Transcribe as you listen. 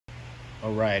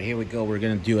All right, here we go. We're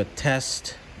gonna do a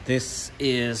test. This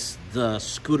is the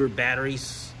scooter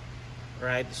batteries,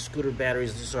 right? The scooter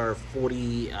batteries, these are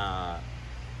 40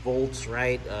 volts,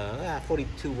 right?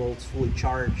 42 volts, fully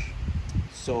charged.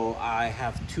 So I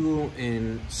have two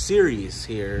in series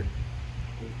here.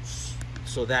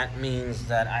 So that means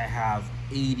that I have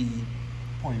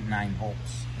 80.9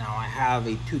 volts. Now I have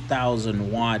a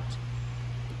 2000 watt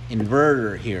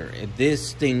inverter here. If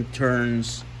this thing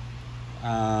turns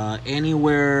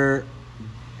anywhere,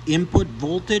 input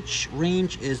voltage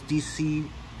range is DC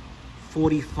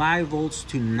 45 volts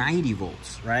to 90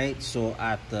 volts, right? So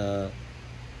at the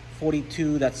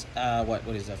 42, that's what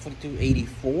is that, 42,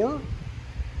 84?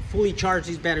 Fully charged,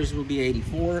 these batteries will be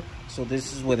 84. So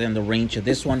this is within the range of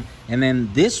this one. And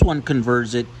then this one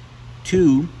converts it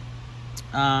to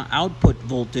output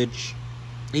voltage,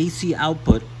 AC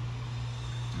output,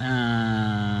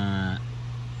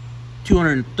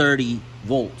 230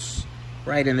 volts,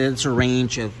 right? And it's a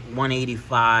range of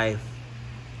 185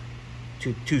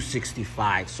 to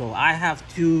 265. So I have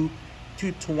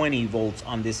 220 volts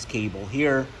on this cable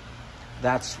here.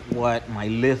 That's what my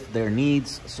lift there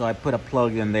needs. So I put a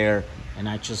plug in there and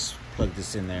I just plug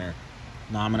this in there.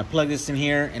 Now I'm gonna plug this in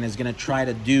here and it's gonna try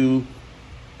to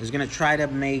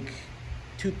make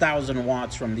 2000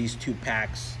 watts from these two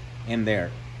packs in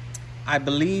there. I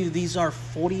believe these are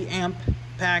 40 amp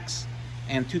packs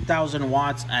and 2000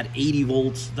 watts at 80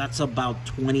 volts. That's about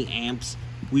 20 amps.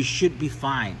 We should be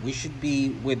fine. We should be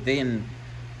within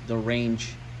the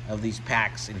range of these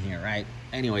packs in here, right?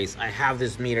 Anyways, I have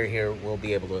this meter here. We'll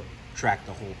be able to track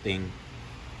the whole thing.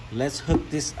 Let's hook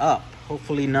this up.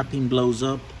 Hopefully nothing blows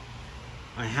up.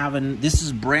 This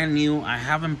is brand new. I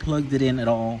haven't plugged it in at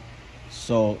all.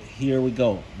 So here we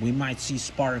go. We might see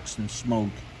sparks and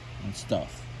smoke and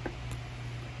stuff.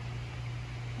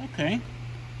 Okay,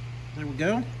 there we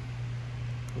go.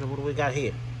 What do we got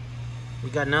here?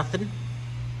 We got nothing.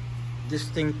 This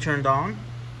thing turned on.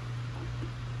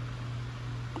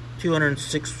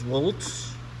 206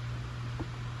 volts.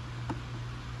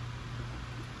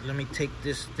 Let me take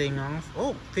this thing off.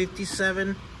 Oh,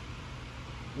 57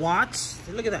 watts.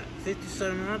 Look at that.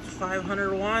 57 watts,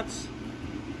 500 watts.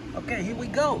 Okay, here we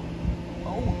go.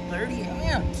 Oh, 30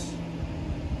 amps.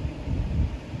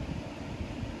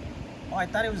 Oh, I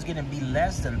thought it was gonna be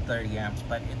less than 30 amps,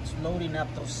 but it's loading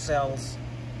up those cells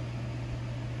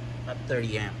at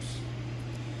 30 amps.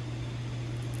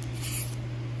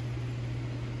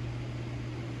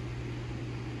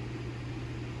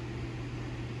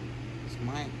 Is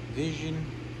my vision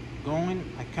going?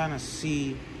 I kind of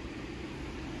see,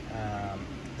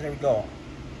 there we go.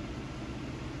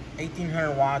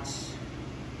 1800 watts.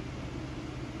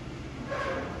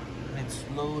 It's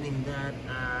loading that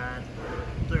at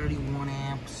 31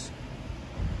 amps.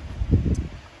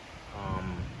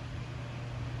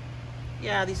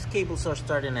 Yeah, these cables are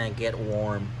starting to get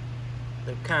warm.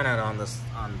 They're kind of on the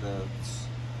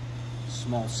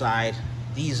small side.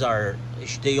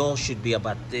 They all should be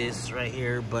about this right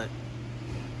here, but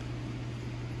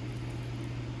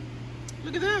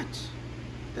look at that.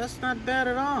 That's not bad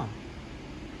at all.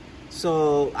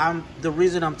 So the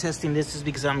reason I'm testing this is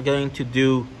because I'm going to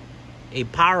do a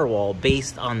Powerwall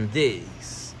based on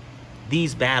these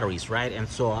batteries, right? And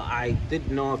so I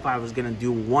didn't know if I was gonna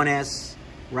do 1S,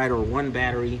 right, or one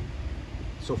battery.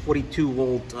 So 42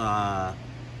 volt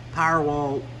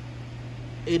Powerwall.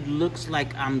 It looks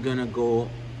like I'm gonna go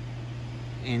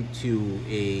into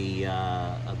a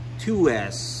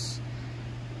 2S,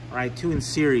 right? 2 in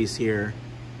series here,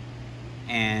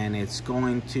 and it's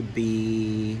going to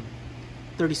be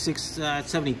 36,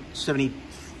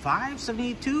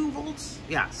 72 volts.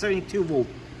 Yeah, 72 volt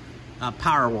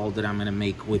Powerwall that I'm gonna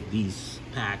make with these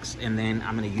packs, and then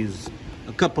I'm gonna use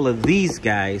a couple of these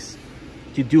guys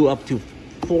to do up to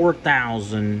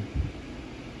 4,000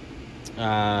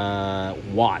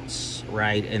 watts,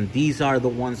 right? And these are the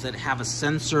ones that have a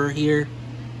sensor here.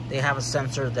 They have a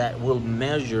sensor that will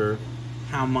measure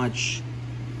how much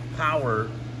power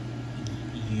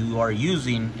you are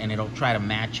using, and it'll try to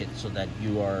match it so that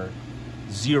you are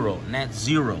net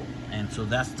zero. And so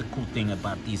that's the cool thing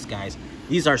about these guys.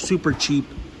 These are super cheap.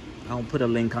 I'll put a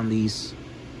link on these.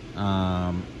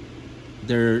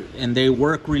 They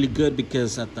work really good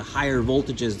because at the higher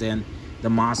voltages, then the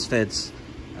MOSFETs,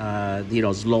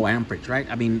 it's low amperage, right?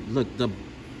 I mean, look,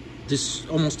 this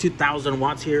almost 2,000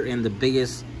 watts here, and the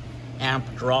biggest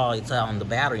amp draw, it's on the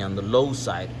battery on the low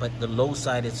side. But the low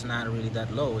side, it's not really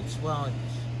that low.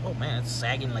 Oh man, it's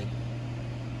sagging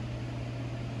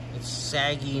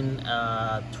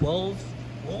 12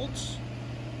 volts,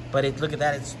 but look at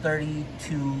that, it's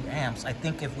 32 amps. I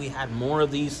think if we had more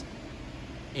of these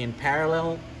in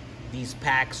parallel, these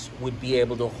packs would be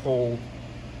able to hold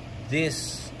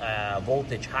this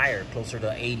voltage higher, closer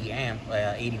to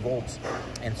 80 volts,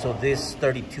 and so this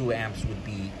 32 amps would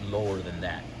be lower than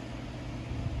that.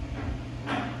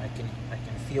 I can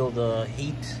feel the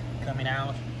heat coming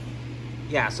out.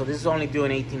 Yeah, so this is only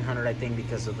doing 1800, I think,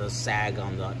 because of the sag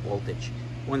on the voltage.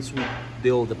 Once we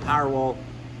build the Powerwall,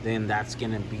 then that's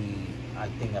gonna be, I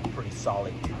think, a pretty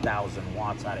solid 2000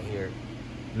 watts out of here,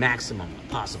 maximum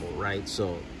possible, right?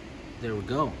 So there we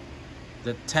go.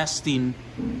 The testing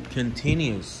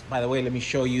continues. By the way, let me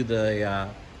show you the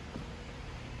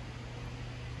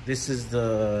this is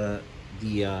the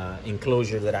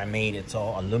enclosure that I made. It's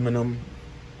all aluminum,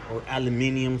 or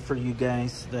aluminium for you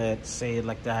guys that say it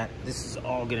like that. This is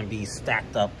all gonna be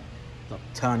stacked up, a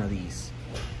ton of these.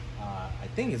 I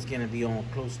think it's gonna be on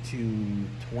close to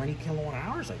 20 kilowatt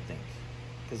hours, I think,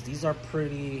 because these are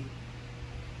pretty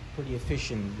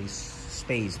efficiently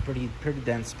spaced, pretty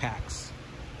dense packs.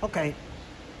 Okay,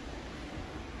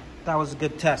 that was a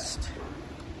good test.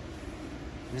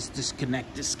 Let's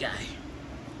disconnect this guy.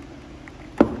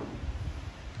 There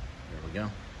we go.